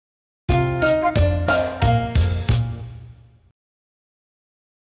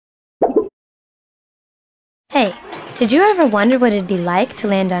Did you ever wonder what it'd be like to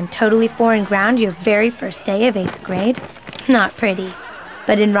land on totally foreign ground your very first day of 8th grade? Not pretty.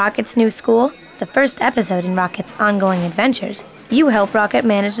 But in Rockett's new school, the first episode in Rockett's ongoing adventures, you help Rockett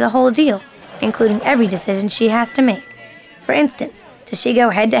manage the whole deal, including every decision she has to make. For instance, does she go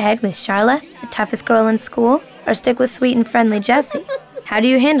head-to-head with Charla, the toughest girl in school, or stick with sweet and friendly Jessie? How do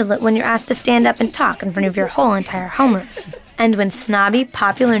you handle it when you're asked to stand up and talk in front of your whole entire homeroom? And when snobby,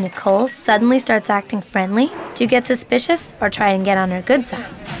 popular Nicole suddenly starts acting friendly, do you get suspicious or try and get on her good side?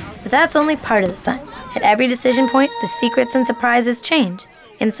 But that's only part of the fun. At every decision point, the secrets and surprises change,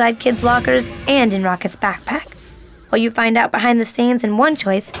 inside kids' lockers and in Rockett's backpack. What you find out behind the scenes in one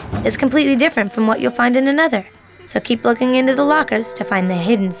choice is completely different from what you'll find in another. So keep looking into the lockers to find the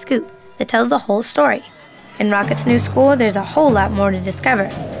hidden scoop that tells the whole story. In Rockett's new school, there's a whole lot more to discover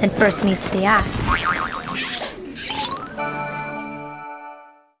than first meets the eye.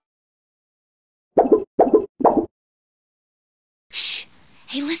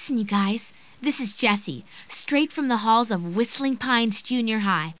 Hey, listen, you guys. This is Jessie, straight from the halls of Whistling Pines Junior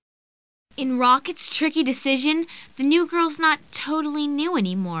High. In Rockett's tricky decision, the new girl's not totally new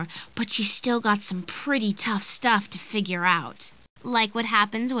anymore, but she's still got some pretty tough stuff to figure out. Like what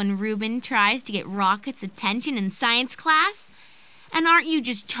happens when Ruben tries to get Rockett's attention in science class? And aren't you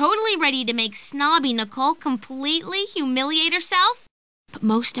just totally ready to make snobby Nicole completely humiliate herself? But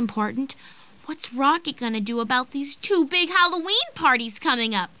most important, what's Rockett gonna do about these 2 big Halloween parties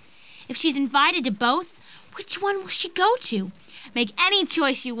coming up? If she's invited to both, which one will she go to? Make any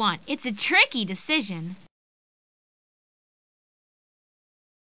choice you want. It's a tricky decision.